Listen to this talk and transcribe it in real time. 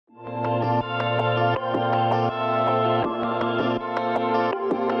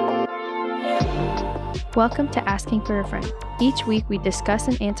Welcome to Asking for a Friend. Each week we discuss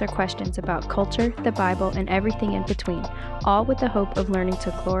and answer questions about culture, the Bible, and everything in between, all with the hope of learning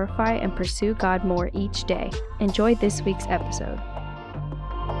to glorify and pursue God more each day. Enjoy this week's episode.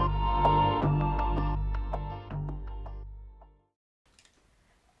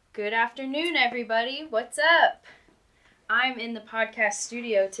 Good afternoon, everybody. What's up? I'm in the podcast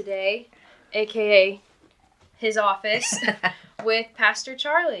studio today, aka his office, with Pastor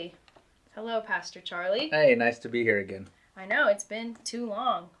Charlie. Hello, Pastor Charlie. Hey, nice to be here again. I know, it's been too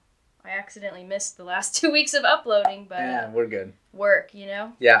long. I accidentally missed the last 2 weeks of uploading, but... Yeah, we're good. Work, you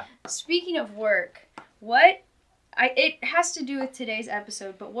know? Yeah. Speaking of work, it has to do with today's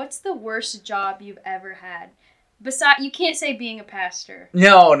episode, but what's the worst job you've ever had? You can't say being a pastor.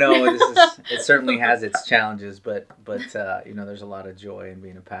 No, it certainly has its challenges, but there's a lot of joy in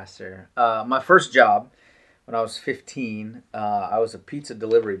being a pastor. My first job, when I was 15, I was a pizza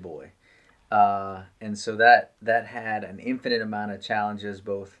delivery boy. And so that had an infinite amount of challenges,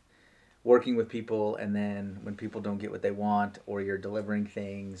 both working with people and then when people don't get what they want, or you're delivering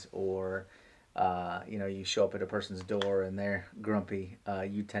things, or you show up at a person's door and they're grumpy,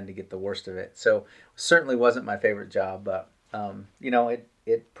 you tend to get the worst of it. So certainly wasn't my favorite job, but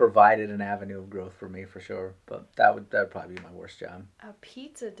it provided an avenue of growth for me for sure. But that would probably be my worst job. A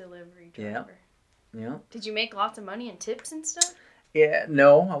pizza delivery driver. Yeah. Did you make lots of money and tips and stuff? Yeah,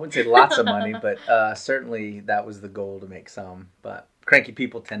 no, I wouldn't say lots of money, but certainly that was the goal, to make some. But cranky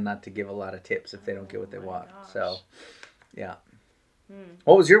people tend not to give a lot of tips if they don't get what they want. Gosh. So, yeah.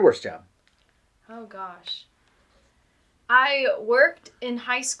 What was your worst job? Oh, gosh. I worked in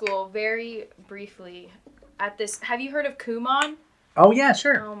high school very briefly at this. Have you heard of Kumon? Oh, yeah,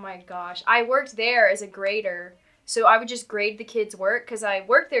 sure. Oh, my gosh. I worked there as a grader. So I would just grade the kids' work, because I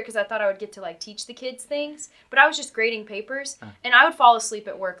worked there because I thought I would get to, teach the kids things. But I was just grading papers, and I would fall asleep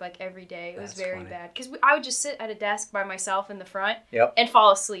at work, every day. It was very bad. Because I would just sit at a desk by myself in the front and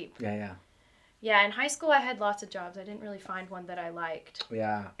fall asleep. Yeah. Yeah, in high school I had lots of jobs. I didn't really find one that I liked.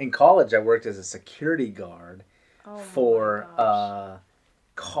 Yeah. In college, I worked as a security guard for a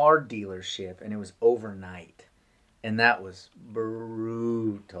car dealership, and it was overnight. And that was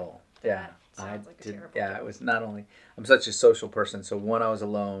brutal. Yeah. Sounds like a terrible job. It was not only, I'm such a social person, so one, I was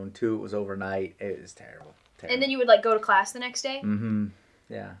alone, two, it was overnight. It was terrible. And then you would go to class the next day? Mm-hmm.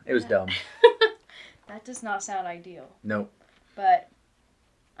 Yeah, it was dumb. That does not sound ideal. Nope. But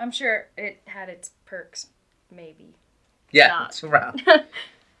I'm sure it had its perks, maybe. Yeah, it's around.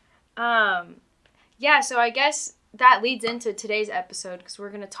 Yeah, so I guess that leads into today's episode, because we're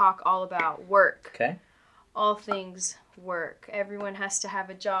going to talk all about work. Okay. All things work. Everyone has to have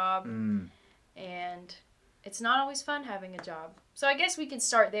a job. And it's not always fun having a job. So I guess we can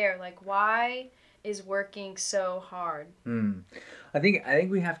start there. Why is working so hard? I think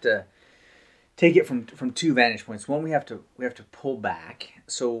we have to take it from two vantage points. One, we have to pull back.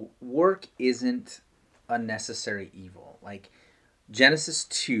 So work isn't a necessary evil. Genesis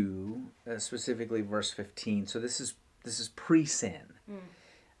 2, specifically verse 15. So this is pre-sin.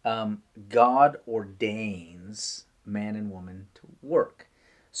 God ordains man and woman to work.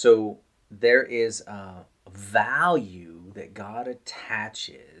 So there is a value that God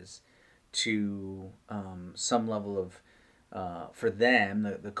attaches to some level of, for them,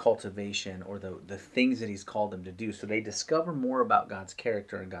 the cultivation or the things that he's called them to do. So they discover more about God's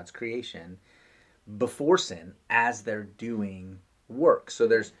character and God's creation before sin as they're doing work. So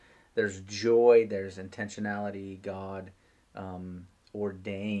there's joy, there's intentionality. God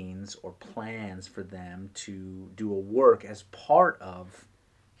ordains or plans for them to do a work as part of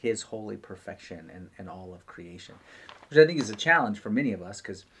his holy perfection and all of creation, which I think is a challenge for many of us,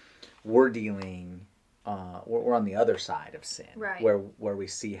 because we're dealing, we're on the other side of sin, right, where we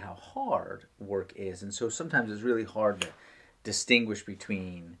see how hard work is. And so sometimes it's really hard to distinguish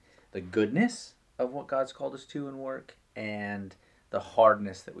between the goodness of what God's called us to in work and the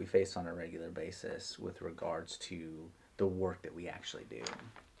hardness that we face on a regular basis with regards to the work that we actually do.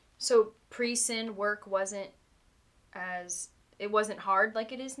 So pre-sin work wasn't hard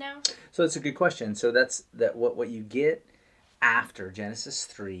like it is now? So that's a good question. So that's what you get after Genesis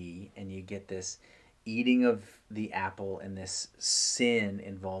 3, and you get this eating of the apple and this sin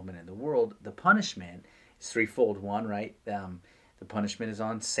involvement in the world. The punishment is threefold. One, right? The punishment is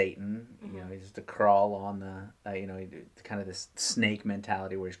on Satan. He has to crawl on the, kind of this snake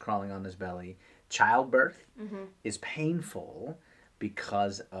mentality where he's crawling on his belly. Childbirth is painful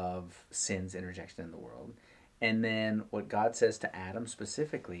because of sin's interjection in the world. And then what God says to Adam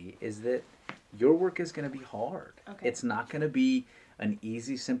specifically is that your work is going to be hard. Okay. It's not going to be an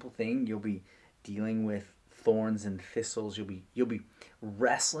easy, simple thing. You'll be dealing with thorns and thistles. You'll be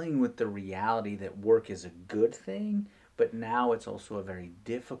wrestling with the reality that work is a good thing, but now it's also a very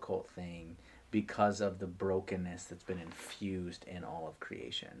difficult thing because of the brokenness that's been infused in all of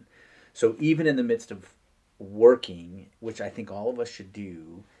creation. So even in the midst of working, which I think all of us should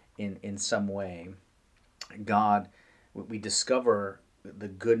do in some way, we discover the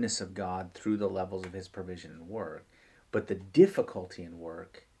goodness of God through the levels of his provision and work, but the difficulty in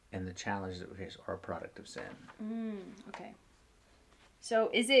work and the challenges that we face are a product of sin. Okay. So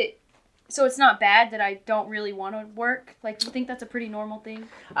it's not bad that I don't really want to work? Like, do you think that's a pretty normal thing?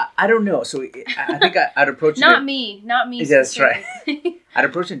 I don't know. So I think I'd approach it. Not me. Yeah, that's right. I'd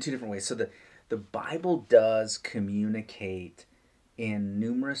approach it in two different ways. So the Bible does communicate in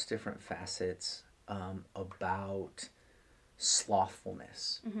numerous different facets about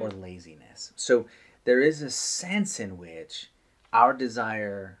slothfulness or laziness. So there is a sense in which our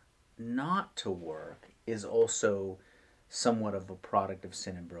desire not to work is also somewhat of a product of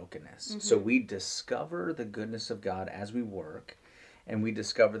sin and brokenness. So we discover the goodness of God as we work, and we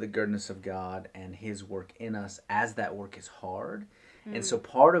discover the goodness of God and his work in us as that work is hard. And so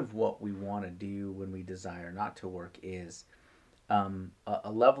part of what we want to do when we desire not to work is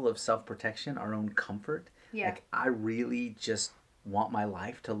a level of self-protection, our own comfort. Yeah. Like, I really just want my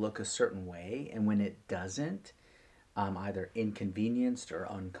life to look a certain way, and when it doesn't, I'm either inconvenienced or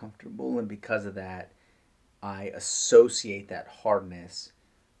uncomfortable, and because of that, I associate that hardness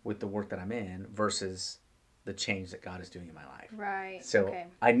with the work that I'm in versus the change that God is doing in my life. Right. So okay.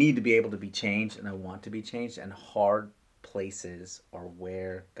 I need to be able to be changed, and I want to be changed, and hard places are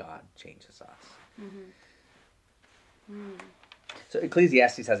where God changes us. So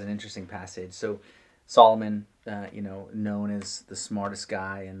Ecclesiastes has an interesting passage. So Solomon, known as the smartest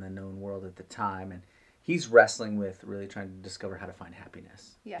guy in the known world at the time, and he's wrestling with really trying to discover how to find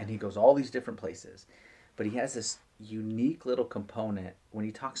happiness. Yeah. And he goes all these different places. But he has this unique little component when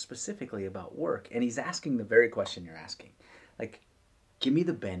he talks specifically about work. And he's asking the very question you're asking. Like, give me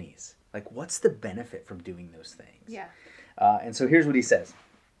the bennies. Like, what's the benefit from doing those things? Yeah. And so here's what he says.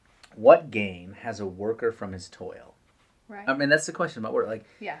 What gain has a worker from his toil? Right. I mean, that's the question about work. Like,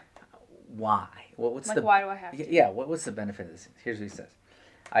 yeah. Why? What's like, why do I have to? Yeah, what's the benefit of this? Here's what he says.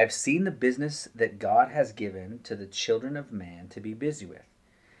 I've seen the business that God has given to the children of man to be busy with.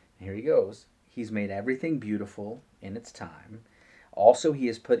 And here he goes. He's made everything beautiful in its time. Also, he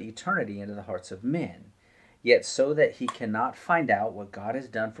has put eternity into the hearts of men, yet so that he cannot find out what God has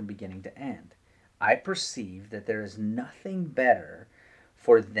done from beginning to end. I perceive that there is nothing better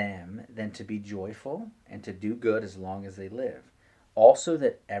for them than to be joyful and to do good as long as they live. Also,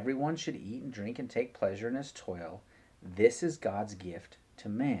 that everyone should eat and drink and take pleasure in his toil. This is God's gift to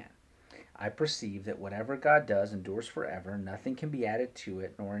man. I perceive that whatever God does endures forever. Nothing can be added to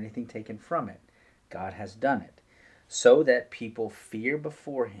it, nor anything taken from it. God has done it, so that people fear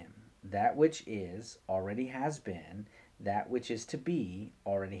before him. That which is already has been, that which is to be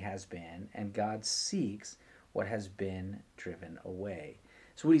already has been, and God seeks what has been driven away.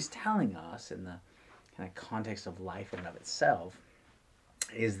 So what he's telling us in the kind of context of life in and of itself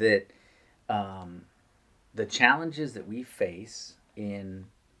is that the challenges that we face in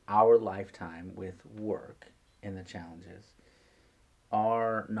our lifetime with work and the challenges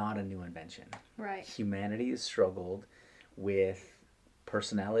are not a new invention. Right. Humanity has struggled with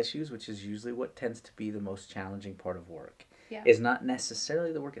personnel issues, which is usually what tends to be the most challenging part of work. Yeah. It's not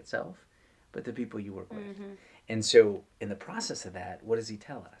necessarily the work itself, but the people you work with. And so in the process of that, what does he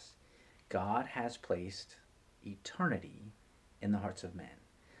tell us? God has placed eternity in the hearts of men.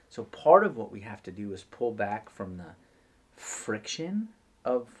 So part of what we have to do is pull back from the friction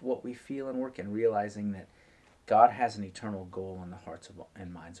of what we feel in work and realizing that God has an eternal goal in the hearts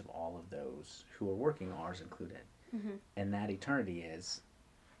and minds of all of those who are working, ours included. And that eternity is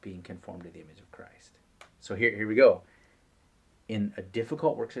being conformed to the image of Christ. So here we go. In a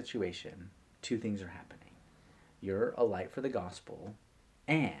difficult work situation, two things are happening. You're a light for the gospel,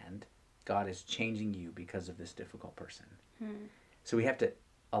 and God is changing you because of this difficult person. So we have to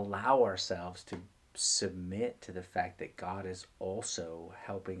allow ourselves to submit to the fact that God is also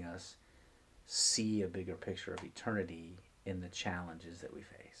helping us see a bigger picture of eternity in the challenges that we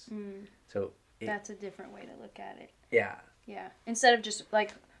face. So that's a different way to look at it. Yeah. Yeah. Instead of just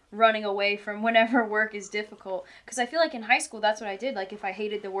like running away from whenever work is difficult. Because I feel like in high school, that's what I did. Like if I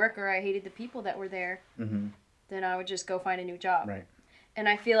hated the work or I hated the people that were there, then I would just go find a new job. Right. And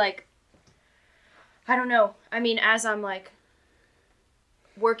I feel like, I don't know. I mean, as I'm like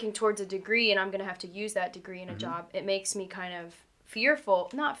working towards a degree and I'm going to have to use that degree in a job, it makes me kind of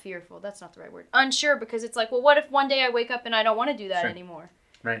fearful. Not fearful. That's not the right word. Unsure, because it's like, well, what if one day I wake up and I don't want to do that anymore?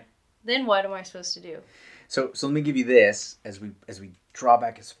 Right. Then what am I supposed to do? So let me give you this as we draw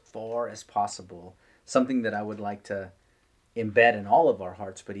back as far as possible. Something that I would like to embed in all of our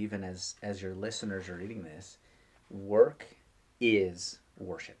hearts, but even as your listeners are reading this, work is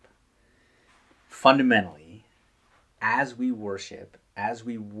worship. Fundamentally, as we worship, as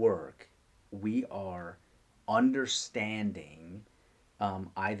we work, we are understanding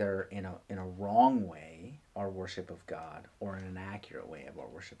either in a wrong way our worship of God or in an accurate way of our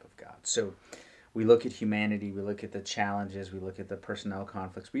worship of God. So we look at humanity, we look at the challenges, we look at the personnel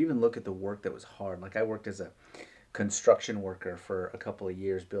conflicts, we even look at the work that was hard. Like I worked as a construction worker for a couple of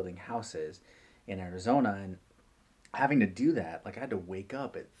years building houses in Arizona, and having to do that, like I had to wake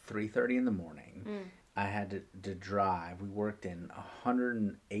up at 3:30 in the morning. I had to drive. We worked in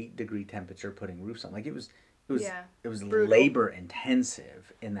 108-degree temperature putting roofs on. Like it was brutal. labor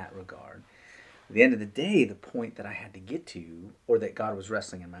intensive in that regard. At the end of the day, the point that I had to get to, or that God was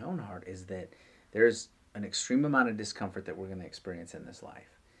wrestling in my own heart, is that there's an extreme amount of discomfort that we're going to experience in this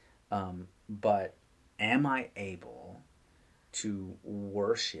life. But am I able to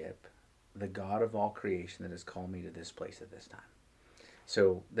worship the God of all creation that has called me to this place at this time?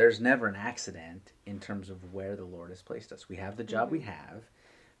 So there's never an accident in terms of where the Lord has placed us. We have the job we have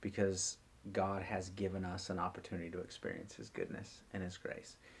because God has given us an opportunity to experience His goodness and His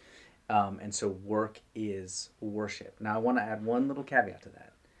grace. And so work is worship. Now I want to add one little caveat to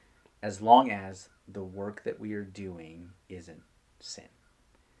that. As long as the work that we are doing isn't sin.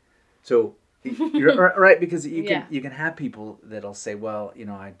 So you're right, because you can have people that'll say, well,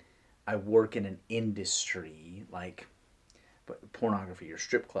 I work in an industry like pornography or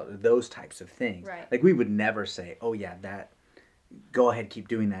strip club, those types of things. Right. Like we would never say, oh yeah, that, go ahead, keep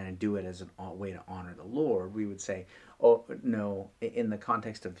doing that and do it as a way to honor the Lord. We would say, oh no, in the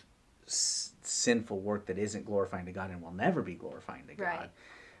context of sinful work that isn't glorifying to God and will never be glorifying to God. Right.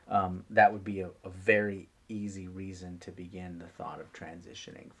 That would be a very easy reason to begin the thought of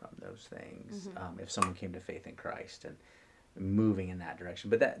transitioning from those things. If someone came to faith in Christ and moving in that direction,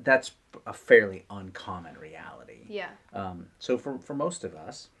 but that's a fairly uncommon reality. Yeah. So for most of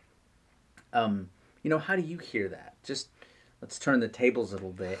us, how do you hear that? Just let's turn the tables a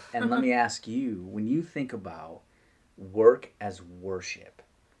little bit, and let me ask you: when you think about work as worship,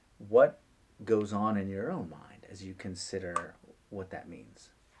 what goes on in your own mind as you consider what that means?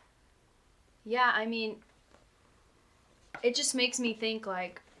 Yeah, I mean, it just makes me think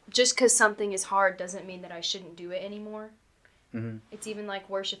like, just because something is hard doesn't mean that I shouldn't do it anymore. Mm-hmm. It's even like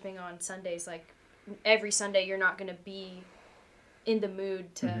worshiping on Sundays. Like every Sunday, you're not going to be in the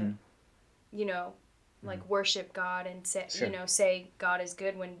mood to, like worship God and say, say God is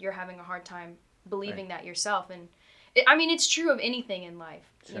good when you're having a hard time believing that yourself. And it's true of anything in life.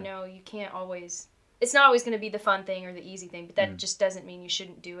 Sure. You can't always. It's not always going to be the fun thing or the easy thing, but that just doesn't mean you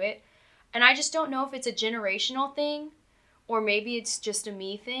shouldn't do it. And I just don't know if it's a generational thing or maybe it's just a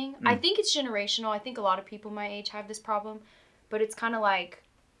me thing. I think it's generational. I think a lot of people my age have this problem, but it's kind of like,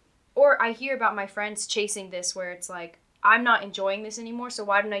 or I hear about my friends chasing this where it's like, I'm not enjoying this anymore, so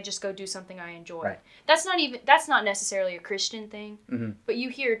why don't I just go do something I enjoy? Right. That's not necessarily a Christian thing, but you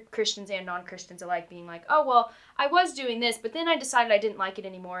hear Christians and non-Christians alike being like, oh, well, I was doing this, but then I decided I didn't like it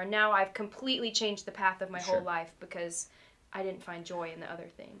anymore, and now I've completely changed the path of my whole life because I didn't find joy in the other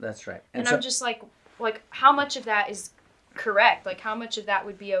thing. That's right. And so, I'm just like, how much of that is correct? Like, how much of that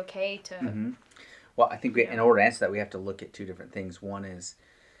would be okay to... Well, I think in order to answer that, we have to look at two different things. One is,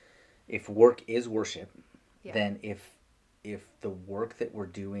 if work is worship, then if the work that we're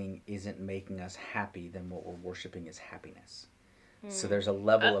doing isn't making us happy, then what we're worshiping is happiness. So there's a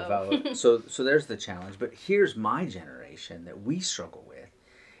level of... So there's the challenge. But here's my generation that we struggle with,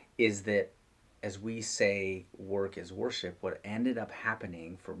 is that as we say work is worship, what ended up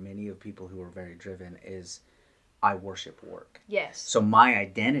happening for many of people who are very driven is, I worship work. Yes. So my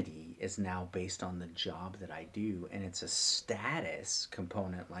identity is now based on the job that I do, and it's a status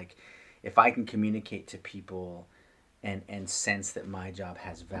component. Like, if I can communicate to people and sense that my job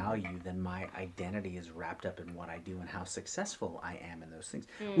has value, then my identity is wrapped up in what I do and how successful I am in those things,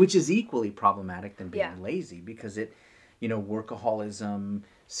 which is equally problematic than being lazy, because it, workaholism,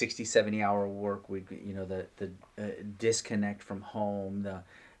 60, 70-hour work week, the disconnect from home,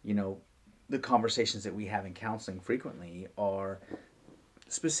 the conversations that we have in counseling frequently are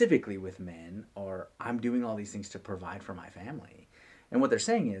specifically with men, or I'm doing all these things to provide for my family. And what they're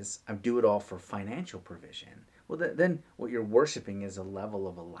saying is, I do it all for financial provision. Well, then what you're worshiping is a level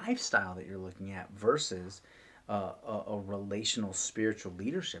of a lifestyle that you're looking at versus a relational spiritual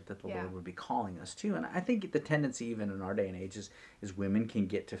leadership that the Lord would be calling us to. And I think the tendency even in our day and age is women can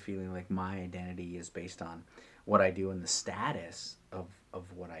get to feeling like my identity is based on what I do and the status of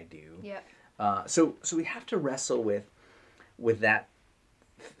what I do. Yeah. So we have to wrestle with that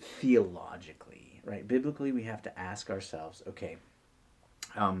theologically, right? Biblically, we have to ask ourselves, okay,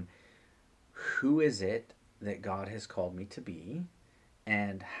 who is it that God has called me to be,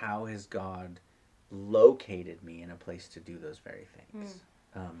 and how has God located me in a place to do those very things?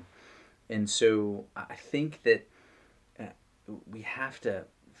 And so I think that we have to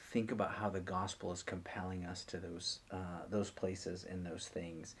think about how the gospel is compelling us to those places and those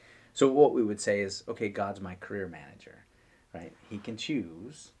things. So what we would say is, okay, God's my career manager, right? He can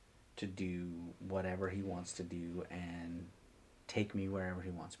choose to do whatever he wants to do and take me wherever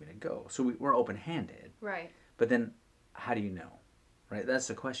he wants me to go. So we're open-handed. Right. But then how do you know? Right? That's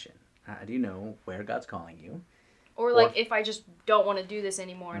the question. How do you know where God's calling you? Or like if I just don't want to do this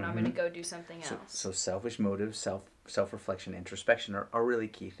anymore and I'm going to go do something else. So selfish motives, self-reflection, introspection are really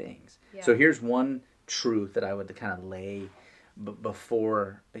key things. Yeah. So here's one truth that I would kind of lay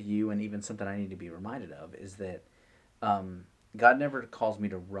before you, and even something I need to be reminded of, is that God never calls me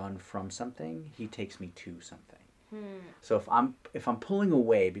to run from something. He takes me to something. So if I'm pulling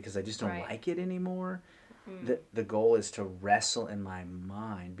away because I just don't like it anymore, the goal is to wrestle in my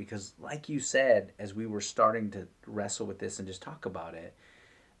mind, because like you said, as we were starting to wrestle with this and just talk about it,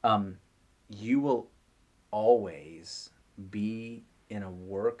 you will always be in a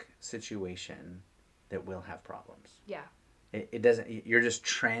work situation that will have problems. Yeah. It doesn't, you're just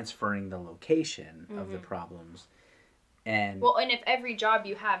transferring the location of the problems. And if every job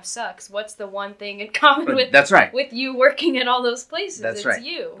you have sucks, what's the one thing in common with that's right. with you working at all those places? That's it's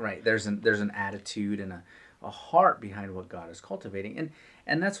you. Right. There's an attitude and a heart behind what God is cultivating.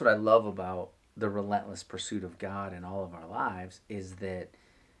 And that's what I love about the relentless pursuit of God in all of our lives, is that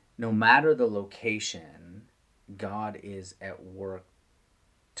no matter the location, God is at work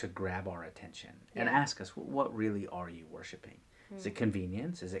to grab our attention and ask us, what really are you worshiping? Is it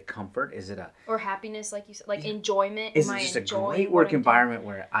convenience? Is it comfort? Is it or happiness, like you said, like enjoyment? Is it just a great work environment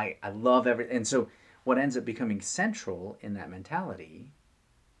where I love everything? And so what ends up becoming central in that mentality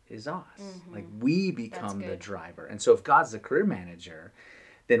is us. Like we become the driver. And so if God's the career manager,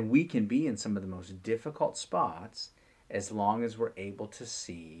 then we can be in some of the most difficult spots as long as we're able to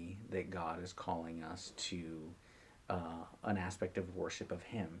see that God is calling us to an aspect of worship of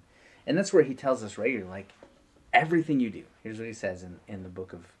him. And that's where he tells us regularly, like, everything you do, here's what he says in the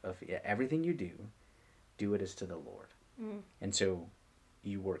book of everything you do it as to the Lord. And so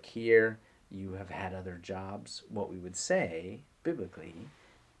you work here, you have had other jobs. What we would say biblically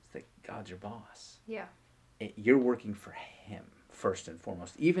is that God's your boss. Yeah. You're working for him first and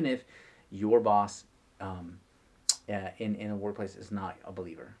foremost. Even if your boss in a workplace is not a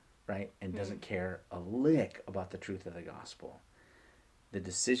believer, right, and doesn't care a lick about the truth of the gospel, the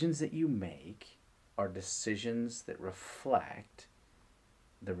decisions that you make are decisions that reflect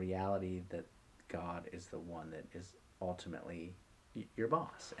the reality that God is the one that is ultimately your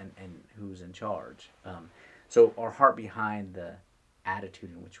boss and who's in charge. So our heart behind the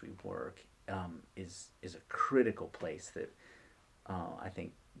attitude in which we work is a critical place that I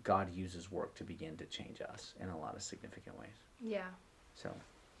think God uses work to begin to change us in a lot of significant ways. Yeah. So.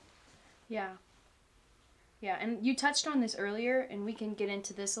 Yeah. Yeah, and you touched on this earlier, and we can get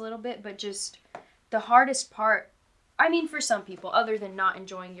into this a little bit, but just the hardest part, I mean, for some people, other than not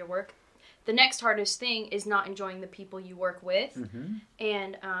enjoying your work, the next hardest thing is not enjoying the people you work with.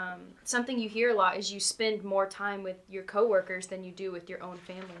 And something you hear a lot is you spend more time with your coworkers than you do with your own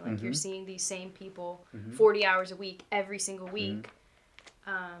family. Like you're seeing these same people 40 hours a week, every single week.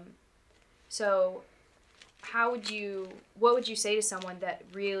 So what would you say to someone that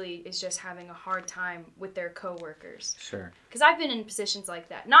really is just having a hard time with their coworkers? Sure. Because I've been in positions like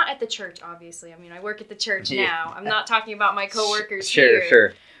that. Not at the church, obviously. I mean, I work at the church now. I'm not talking about my coworkers here.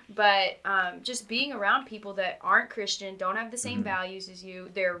 Sure. But just being around people that aren't Christian, don't have the same values as you.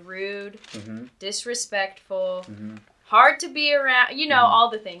 They're rude, disrespectful, hard to be around. You know, all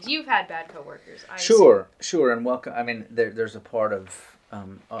the things. You've had bad coworkers. Sure. And welcome. I mean, there's a part of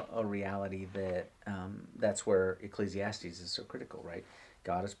a reality that that's where Ecclesiastes is so critical, right?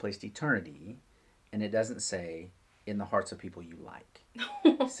 God has placed eternity, and it doesn't say in the hearts of people you like.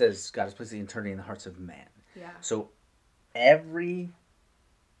 It says God has placed the eternity in the hearts of men. Yeah. So every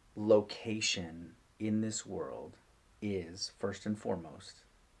location in this world is first and foremost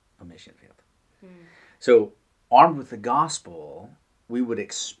a mission field. So armed with the gospel, we would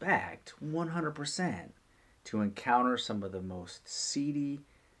expect 100% to encounter some of the most seedy,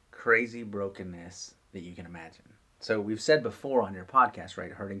 crazy brokenness that you can imagine. So we've said before on your podcast,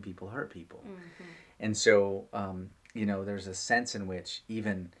 right, hurting people hurt people. And so, there's a sense in which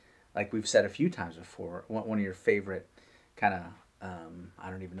even, like we've said a few times before, one of your favorite kind of I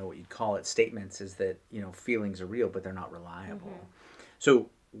don't even know what you'd call it, statements is that, feelings are real, but they're not reliable. So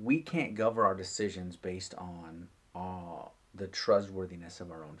we can't govern our decisions based on the trustworthiness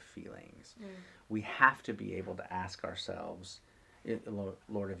of our own feelings. We have to be able to ask ourselves,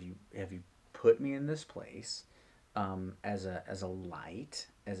 Lord, have you put me in this place as a light,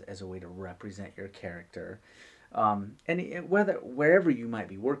 as a way to represent your character? Wherever you might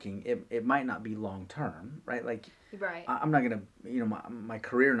be working, it might not be long term, right? Like, right. I'm not gonna, my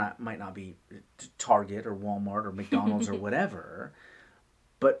career might not be Target or Walmart or McDonald's or whatever.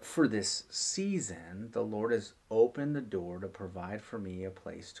 But for this season, the Lord has opened the door to provide for me a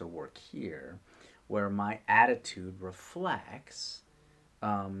place to work here, where my attitude reflects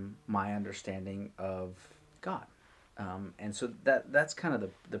my understanding of God. And so that's kind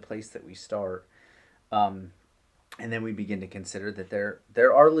of the place that we start. And then we begin to consider that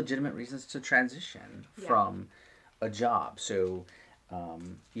there are legitimate reasons to transition from a job. So,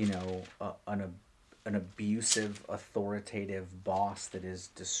 an abusive, authoritative boss that is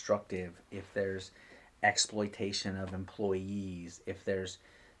destructive, if there's exploitation of employees, if there's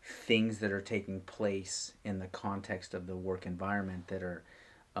things that are taking place in the context of the work environment that are,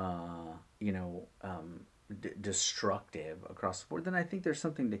 destructive across the board, then I think there's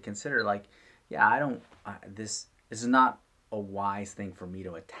something to consider. Like, this is not a wise thing for me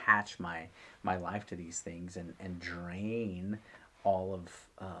to attach my life to these things and drain all of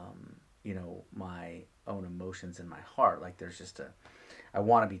my own emotions in my heart. Like, there's just I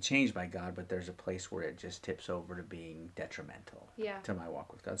want to be changed by God, but there's a place where it just tips over to being detrimental to my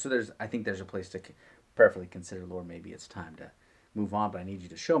walk with God. So I think there's a place to prayerfully consider, Lord, maybe it's time to move on, but I need you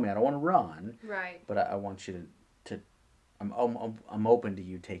to show me. I don't want to run, right? But I want you to I'm open to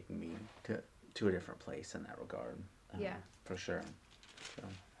you taking me to a different place in that regard. For sure. So.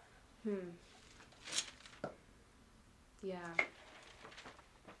 Yeah.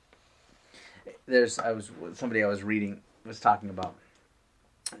 Somebody I was reading was talking about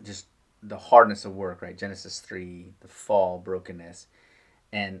just the hardness of work, right? Genesis 3, the fall, brokenness,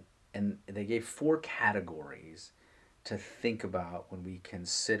 and they gave 4 categories to think about when we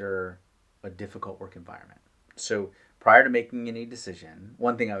consider a difficult work environment. So prior to making any decision,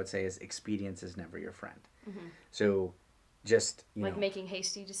 one thing I would say is expedience is never your friend. So just making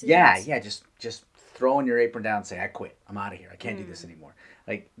hasty decisions. Yeah, just throwing your apron down and say, I quit. I'm out of here. I can't do this anymore.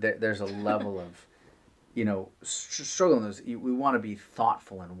 Like, there's a level of, struggling those. We want to be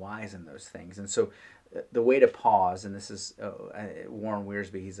thoughtful and wise in those things. And so the way to pause, and this is Warren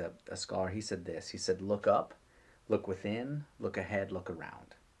Wiersbe, he's a scholar, he said this. He said, look up, look within, look ahead, look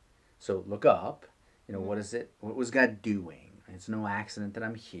around. So look up, what is it? What was God doing? It's no accident that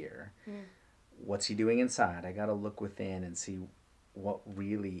I'm here. What's he doing inside? I got to look within and see what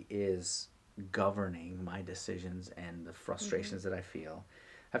really is governing my decisions and the frustrations that I feel.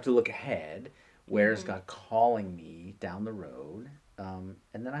 I have to look ahead. Where is God calling me down the road? And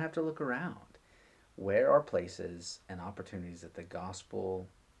then I have to look around. Where are places and opportunities that the gospel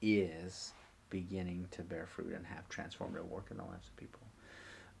is beginning to bear fruit and have transformative work in the lives of people?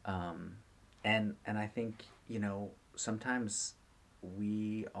 And I think, sometimes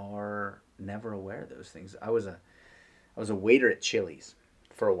we are never aware of those things. I was a waiter at Chili's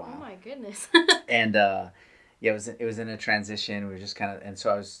for a while. Oh my goodness. And it was in a transition. We were just and so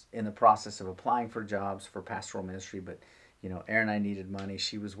I was in the process of applying for jobs for pastoral ministry, but Erin and I needed money.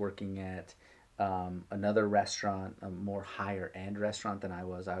 She was working at another restaurant, a more higher end restaurant than I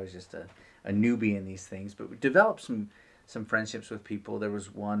was. I was just a newbie in these things, but we developed some friendships with people. There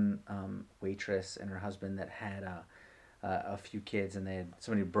was one waitress and her husband that had a few kids, and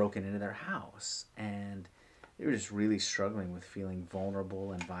somebody had broken into their house, and they were just really struggling with feeling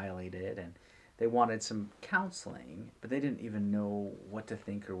vulnerable and violated, and they wanted some counseling, but they didn't even know what to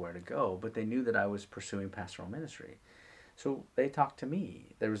think or where to go, but they knew that I was pursuing pastoral ministry. So they talked to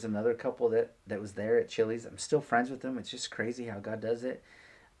me. There was another couple that was there at Chili's. I'm still friends with them. It's just crazy how God does it.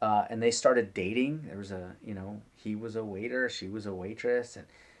 And they started dating. There was he was a waiter, she was a waitress, and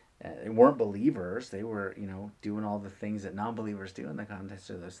they weren't believers. They were, doing all the things that non-believers do in the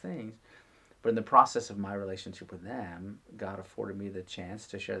context of those things. But in the process of my relationship with them, God afforded me the chance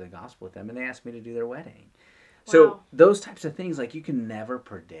to share the gospel with them, and they asked me to do their wedding. Wow. So those types of things, like, you can never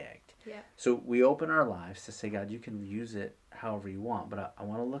predict. Yeah. So we open our lives to say, God, you can use it however you want, but I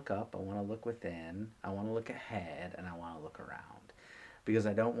want to look up, I want to look within, I want to look ahead, and I want to look around. Because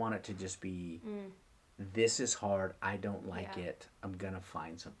I don't want it to just be, this is hard, I don't like it, I'm going to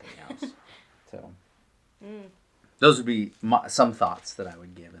find something else. So... Those would be some thoughts that I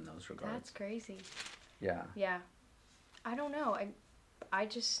would give in those regards. That's crazy. Yeah. Yeah. I don't know. I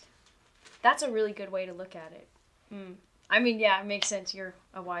just... That's a really good way to look at it. I mean, yeah, it makes sense. You're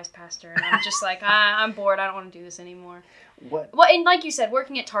a wise pastor, and I'm just like, I'm bored. I don't want to do this anymore. What? Well, and like you said,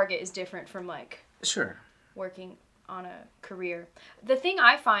 working at Target is different from like Sure. working on a career. The thing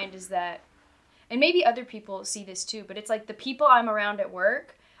I find is that, and maybe other people see this too, but it's like the people I'm around at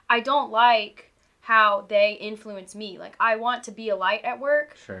work, I don't like how they influence me. Like, I want to be a light at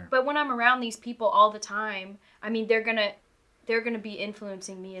work, Sure. but when I'm around these people all the time, I mean, they're gonna be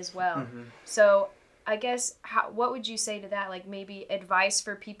influencing me as well. Mm-hmm. So I guess what would you say to that? Like, maybe advice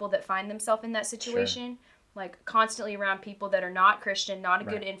for people that find themselves in that situation, like constantly around people that are not Christian, not a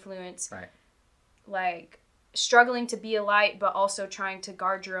good influence, Right. like struggling to be a light, but also trying to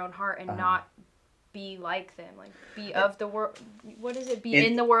guard your own heart and not be like them, like be of the world. What is it? Be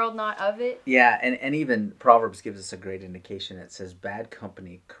in the world, not of it. Yeah, and even Proverbs gives us a great indication. It says, "Bad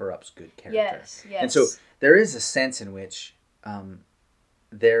company corrupts good character." Yes, yes. And so there is a sense in which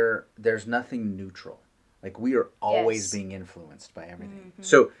there's nothing neutral. Like, we are always being influenced by everything. Mm-hmm.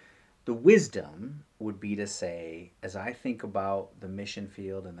 So the wisdom would be to say, as I think about the mission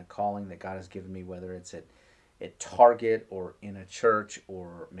field and the calling that God has given me, whether it's at Target or in a church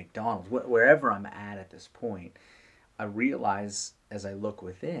or McDonald's, wherever I'm at this point, I realize as I look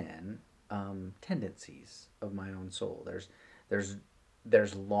within tendencies of my own soul.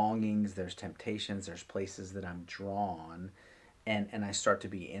 There's longings, there's temptations, there's places that I'm drawn, and I start to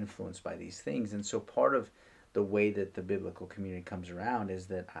be influenced by these things. And so part of the way that the biblical community comes around is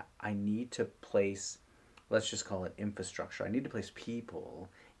that I need to place, let's just call it infrastructure. I need to place people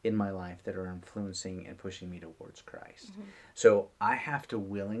in my life that are influencing and pushing me towards Christ. Mm-hmm. So I have to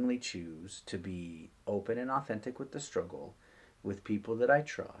willingly choose to be open and authentic with the struggle, with people that I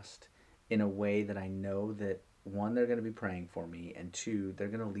trust, in a way that I know that, one, they're going to be praying for me, and two, they're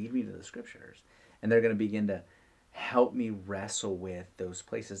going to lead me to the scriptures, and they're going to begin to help me wrestle with those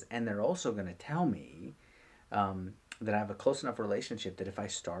places. And they're also going to tell me that I have a close enough relationship that if I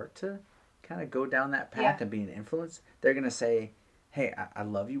start to kind of go down that path and be an influence, they're going to say, "Hey, I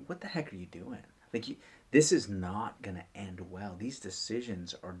love you. What the heck are you doing? Like, this is not going to end well. These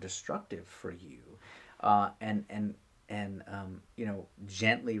decisions are destructive for you." And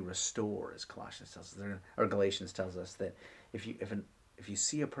gently restore, as Colossians tells us, or Galatians tells us, that if you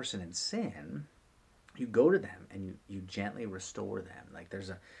see a person in sin, you go to them and you gently restore them. Like, there's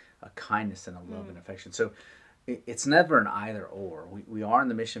a kindness and a love and affection. So it's never an either or. We are in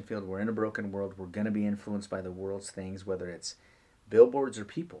the mission field. We're in a broken world. We're going to be influenced by the world's things, whether it's billboards or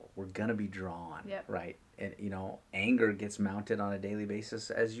people. We're going to be drawn, right? And, anger gets mounted on a daily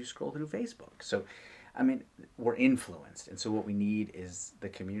basis as you scroll through Facebook. So, I mean, we're influenced. And so what we need is the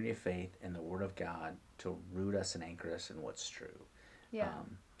community of faith and the Word of God to root us and anchor us in what's true. Yeah.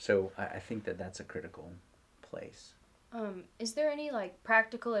 So I think that that's a critical place. Is there any like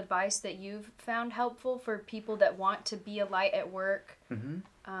practical advice that you've found helpful for people that want to be a light at work,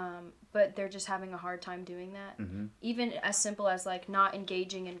 but they're just having a hard time doing that? Mm-hmm. Even as simple as like not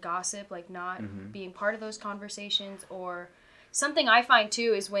engaging in gossip, like not being part of those conversations, or something I find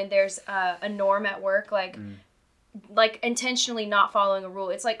too is when there's a norm at work, like intentionally not following a rule.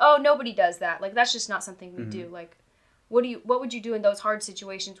 It's like, oh, nobody does that. Like, that's just not something we do. Like, what would you do in those hard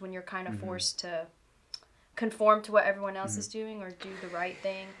situations when you're kind of forced to conform to what everyone else is doing or do the right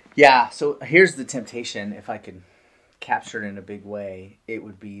thing? Yeah, so here's the temptation. If I could capture it in a big way, it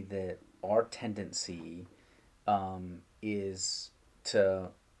would be that our tendency is to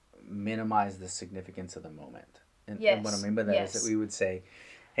minimize the significance of the moment. And what I mean by that is that we would say,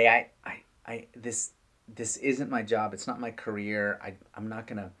 "Hey, I this isn't my job. It's not my career. I'm not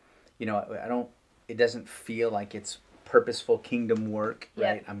gonna, I don't. It doesn't feel like it's purposeful kingdom work,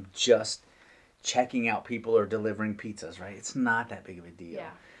 right? I'm just checking out people or delivering pizzas, right? It's not that big of a deal."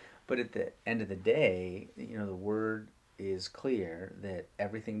 Yeah. But at the end of the day, the word is clear that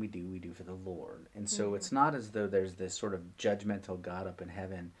everything we do for the Lord. And so it's not as though there's this sort of judgmental God up in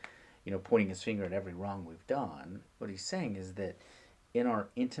heaven, pointing his finger at every wrong we've done. What he's saying is that in our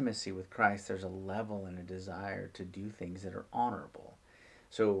intimacy with Christ, there's a level and a desire to do things that are honorable.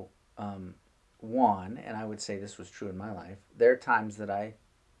 So, one, and I would say this was true in my life, there are times that I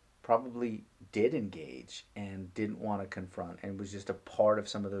probably did engage and didn't want to confront and was just a part of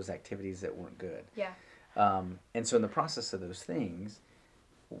some of those activities that weren't good. Yeah. And so in the process of those things,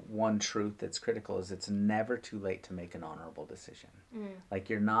 one truth that's critical is it's never too late to make an honorable decision. Like,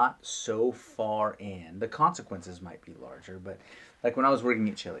 you're not so far in. The consequences might be larger, but like when I was working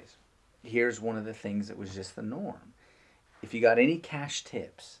at Chili's, here's one of the things that was just the norm. If you got any cash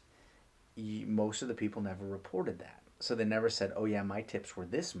tips, most of the people never reported that. So they never said, "Oh yeah, my tips were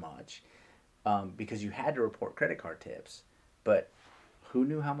this much," because you had to report credit card tips. But who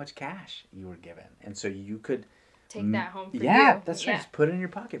knew how much cash you were given? And so you could take that home for you. Yeah, that's right. Just put it in your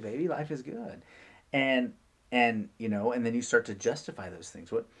pocket, baby. Life is good. And you know, and then you start to justify those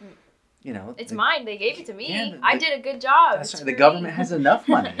things. What, you know, it's mine. They gave it to me. Yeah, I did a good job. That's right. The government has enough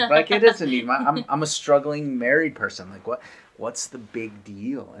money. Like, it doesn't need my. I'm a struggling married person. Like, what's the big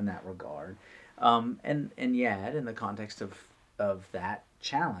deal in that regard? And yet, in the context of that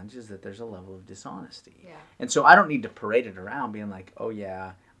challenge, is that there's a level of dishonesty. Yeah. And so I don't need to parade it around, being like, oh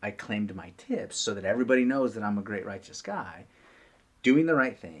yeah, I claimed my tips, so that everybody knows that I'm a great righteous guy. Doing the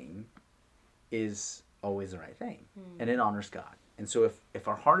right thing is always the right thing, and it honors God. And so if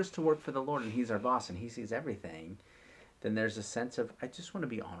our heart is to work for the Lord and He's our boss and He sees everything, then there's a sense of, I just want to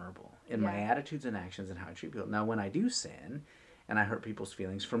be honorable in my attitudes and actions and how I treat people. Now, when I do sin and I hurt people's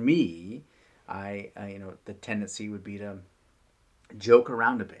feelings, for me, I you know, the tendency would be to joke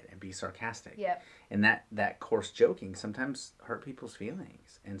around a bit and be sarcastic. Yep. And that coarse joking sometimes hurt people's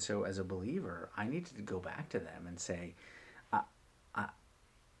feelings. And so as a believer, I need to go back to them and say,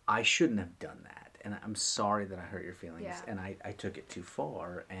 I shouldn't have done that. And I'm sorry that I hurt your feelings. And I took it too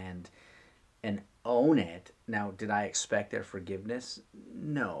far. And own it. Now, did I expect their forgiveness?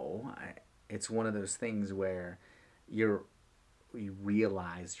 No. It's one of those things where you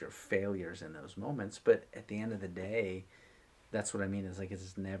realize your failures in those moments. But at the end of the day, that's what I mean, is like,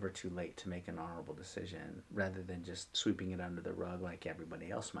 it's never too late to make an honorable decision rather than just sweeping it under the rug like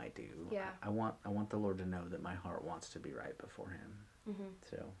everybody else might do. Yeah. I want the Lord to know that my heart wants to be right before Him.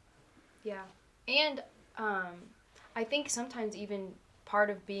 So. Yeah. And I think sometimes even part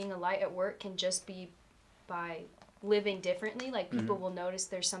of being a light at work can just be by living differently. Like, people will notice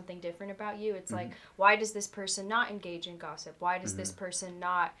there's something different about you. It's like, why does this person not engage in gossip? Why does this person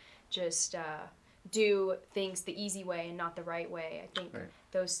not just do things the easy way and not the right way? I think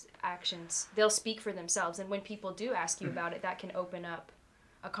those actions, they'll speak for themselves. And when people do ask you about it, that can open up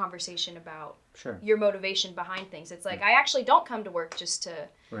a conversation about your motivation behind things. It's like, I actually don't come to work just to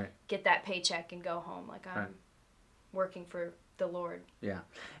get that paycheck and go home. Like, I'm working for the Lord. Yeah.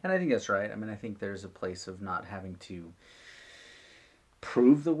 And I think that's right. I mean, I think there's a place of not having to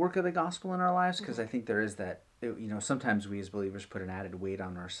prove the work of the gospel in our lives, because I think there is that, you know, sometimes we as believers put an added weight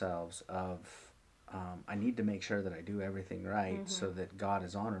on ourselves of, I need to make sure that I do everything right so that God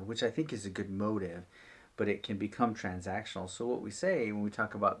is honored, which I think is a good motive, but it can become transactional. So what we say when we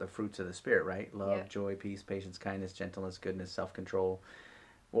talk about the fruits of the Spirit, right? Love, joy, peace, patience, kindness, gentleness, goodness, self-control.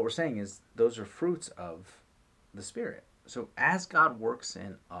 What we're saying is those are fruits of the Spirit. So as God works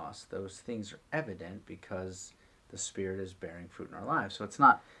in us, those things are evident because the Spirit is bearing fruit in our lives. So it's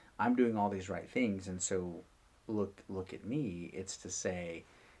not, I'm doing all these right things, and so look at me. It's to say,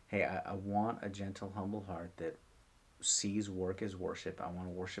 hey, I want a gentle, humble heart that sees work as worship. I want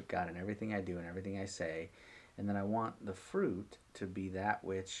to worship God in everything I do and everything I say. And then I want the fruit to be that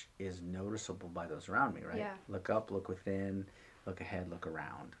which is noticeable by those around me, right? Yeah. Look up, look within, look ahead, look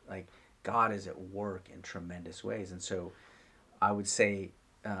around. Like, God is at work in tremendous ways. And so I would say,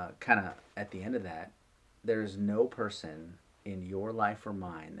 kind of at the end of that, there is no person in your life or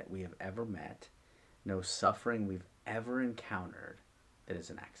mine that we have ever met, no suffering we've ever encountered that is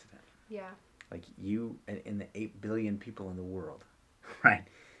an accident. Yeah. Like, you, in the 8 billion people in the world, right?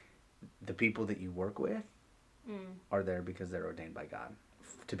 The people that you work with are there because they're ordained by God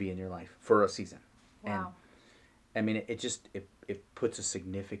to be in your life for a season. Wow. And I mean, it puts a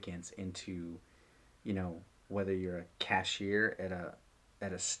significance into, you know, whether you're a cashier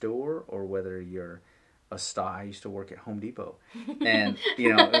at a store or whether you're a star. I used to work at Home Depot, and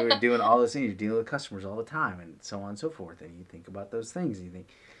you know, we were doing all those things. You're dealing with customers all the time, and so on and so forth. And you think about those things, and you think,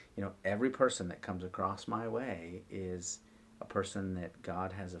 you know, every person that comes across my way is a person that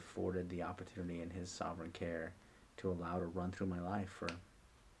God has afforded the opportunity in His sovereign care to allow to run through my life for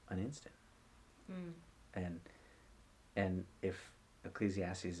an instant. And if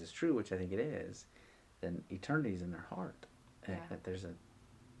Ecclesiastes is true, which I think it is, then eternity is in their heart. And that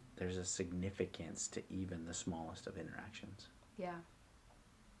there's a significance to even the smallest of interactions. Yeah.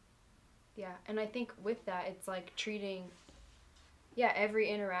 Yeah, and I think with that, it's like treating, every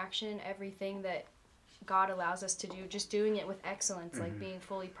interaction, everything that God allows us to do, just doing it with excellence, like being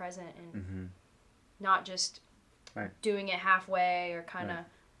fully present and not just doing it halfway or kind of,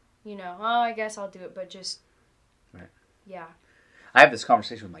 you know, oh, I guess I'll do it, but just, yeah. I have this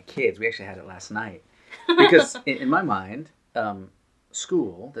conversation with my kids. We actually had it last night. Because in my mind,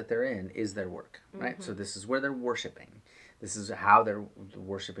 school that they're in is their work, right? So this is where they're worshiping. This is how they're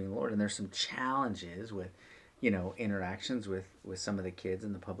worshiping the Lord. And there's some challenges with, you know, interactions with some of the kids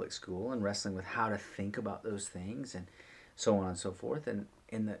in the public school and wrestling with how to think about those things and so on and so forth. And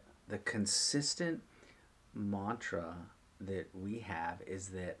in the consistent mantra that we have is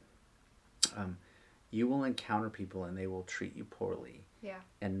that You will encounter people and they will treat you poorly. Yeah.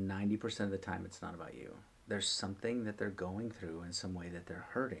 And 90% of the time, it's not about you. There's something that they're going through in some way that they're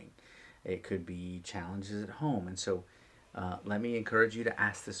hurting. It could be challenges at home. And so let me encourage you to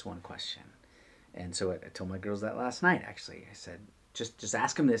ask this one question. And so I told my girls that last night, actually. I said, just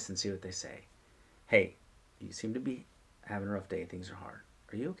ask them this and see what they say. Hey, you seem to be having a rough day. Things are hard.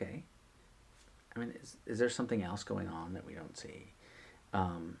 Are you okay? I mean, is there something else going on that we don't see?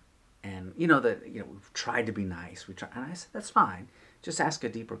 And we've tried to be nice. And I said, that's fine. Just ask a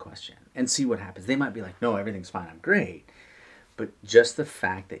deeper question and see what happens. They might be like, no, everything's fine. I'm great. But just the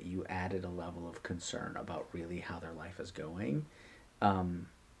fact that you added a level of concern about really how their life is going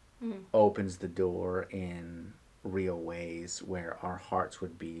opens the door in real ways where our hearts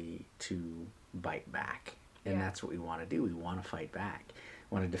would be to bite back. And that's what we want to do. We want to fight back.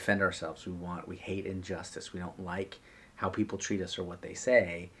 We want to defend ourselves. We hate injustice. We don't like how people treat us or what they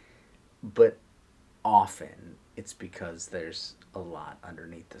say. But often it's because there's a lot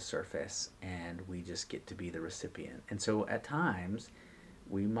underneath the surface and we just get to be the recipient. And so at times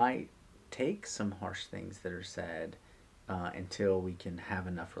we might take some harsh things that are said until we can have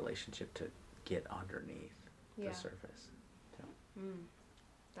enough relationship to get underneath the surface. So.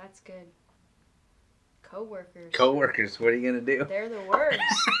 That's good. Coworkers. Coworkers, what are you going to do? They're the worst.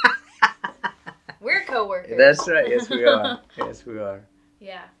 We're coworkers. That's right. Yes, we are. Yes, we are.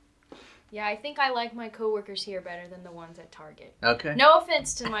 Yeah. Yeah, I think I like my coworkers here better than the ones at Target. Okay. No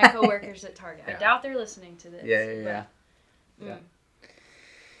offense to my coworkers at Target. I doubt they're listening to this. Yeah.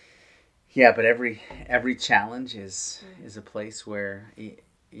 Yeah, but every challenge is a place where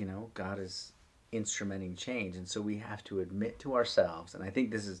God is instrumenting change, and so we have to admit to ourselves. And I think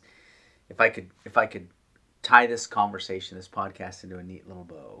this is, if I could tie this conversation, this podcast, into a neat little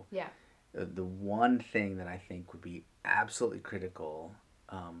bow. Yeah. The one thing that I think would be absolutely critical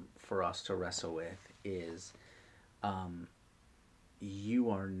for us to wrestle with is you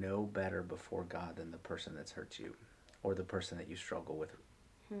are no better before God than the person that's hurt you or the person that you struggle with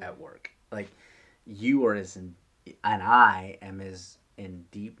at work. Like, you are and I am as in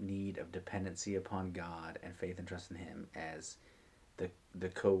deep need of dependency upon God and faith and trust in Him as the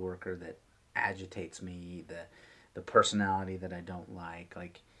coworker that agitates me, the personality that I don't like.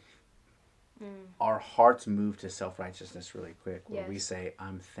 Like, our hearts move to self-righteousness really quick, where we say,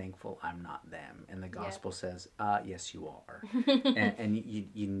 I'm thankful I'm not them. And the gospel says, yes, you are. and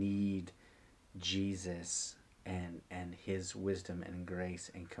you need Jesus and His wisdom and grace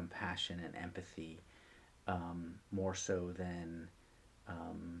and compassion and empathy more so than,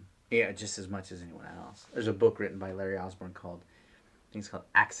 just as much as anyone else. There's a book written by Larry Osborne called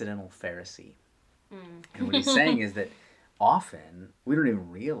Accidental Pharisee. And what he's saying is that often we don't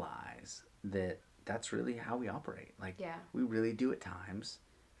even realize that that's really how we operate. Like, we really do at times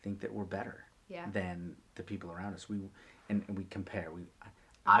think that we're better than the people around us. We compare.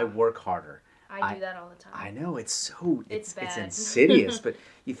 I work harder. I do that all the time. I know, it's bad. It's insidious, but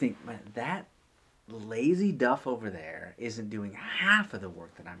you think, man, that lazy duff over there isn't doing half of the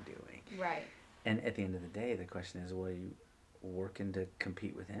work that I'm doing. Right. And at the end of the day, the question is, well, are you working to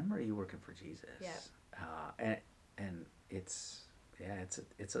compete with him, or are you working for Jesus? Yeah. And it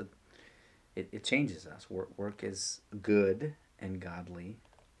changes us. Work is good and godly,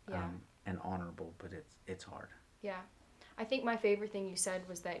 and honorable, but it's hard. Yeah. I think my favorite thing you said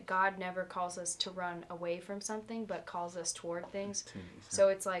was that God never calls us to run away from something, but calls us toward things. So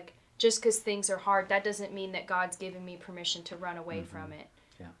it's like, just because things are hard, that doesn't mean that God's given me permission to run away from it.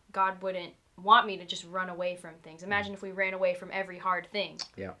 Yeah. God wouldn't want me to just run away from things. Imagine if we ran away from every hard thing.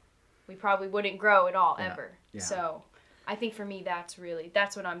 Yeah. We probably wouldn't grow at all, ever. Yeah. So I think for me, that's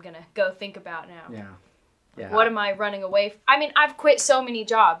what I'm going to go think about now. Yeah. Yeah. What am I running away from? I mean, I've quit so many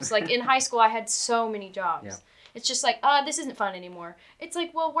jobs. Like, in high school, I had so many jobs. Yeah. It's just like, this isn't fun anymore. It's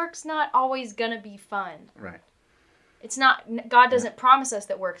like, well, work's not always going to be fun. Right. It's not, God doesn't promise us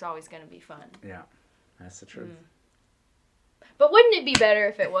that work's always going to be fun. Yeah, that's the truth. But wouldn't it be better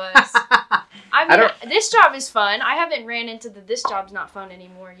if it was? I mean, this job is fun. I haven't ran into this job's not fun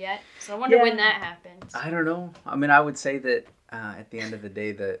anymore yet. So I wonder when that happens. I don't know. I mean, I would say that at the end of the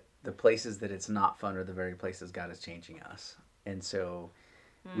day, the places that it's not fun are the very places God is changing us. And so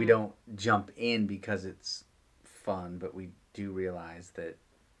we don't jump in because it's fun, but we do realize that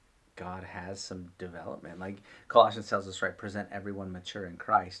God has some development. Like Colossians tells us, right, present everyone mature in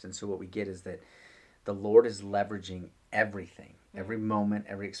Christ. And so what we get is that the Lord is leveraging everything, every moment,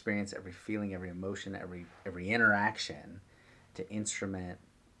 every experience, every feeling, every emotion, every interaction to instrument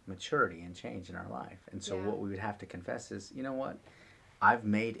maturity and change in our life. And so what we would have to confess is, you know what? I've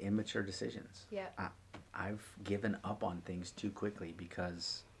made immature decisions. Yeah. I've given up on things too quickly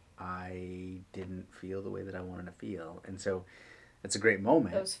because I didn't feel the way that I wanted to feel. And so it's a great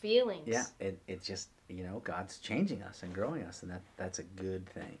moment. Those feelings. Yeah. It just, God's changing us and growing us, and that's a good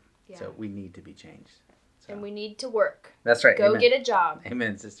thing. Yeah. So we need to be changed. So. And we need to work. That's right. Go Amen. get a job.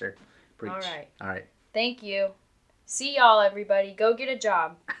 Amen, sister. Preach. All right. All right. Thank you. See y'all, everybody. Go get a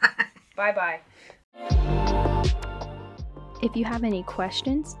job. Bye-bye. If you have any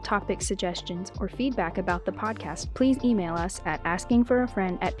questions, topic suggestions, or feedback about the podcast, please email us at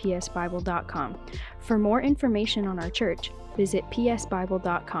askingforafriend@psbible.com. For more information on our church, visit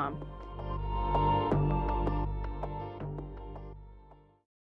psbible.com.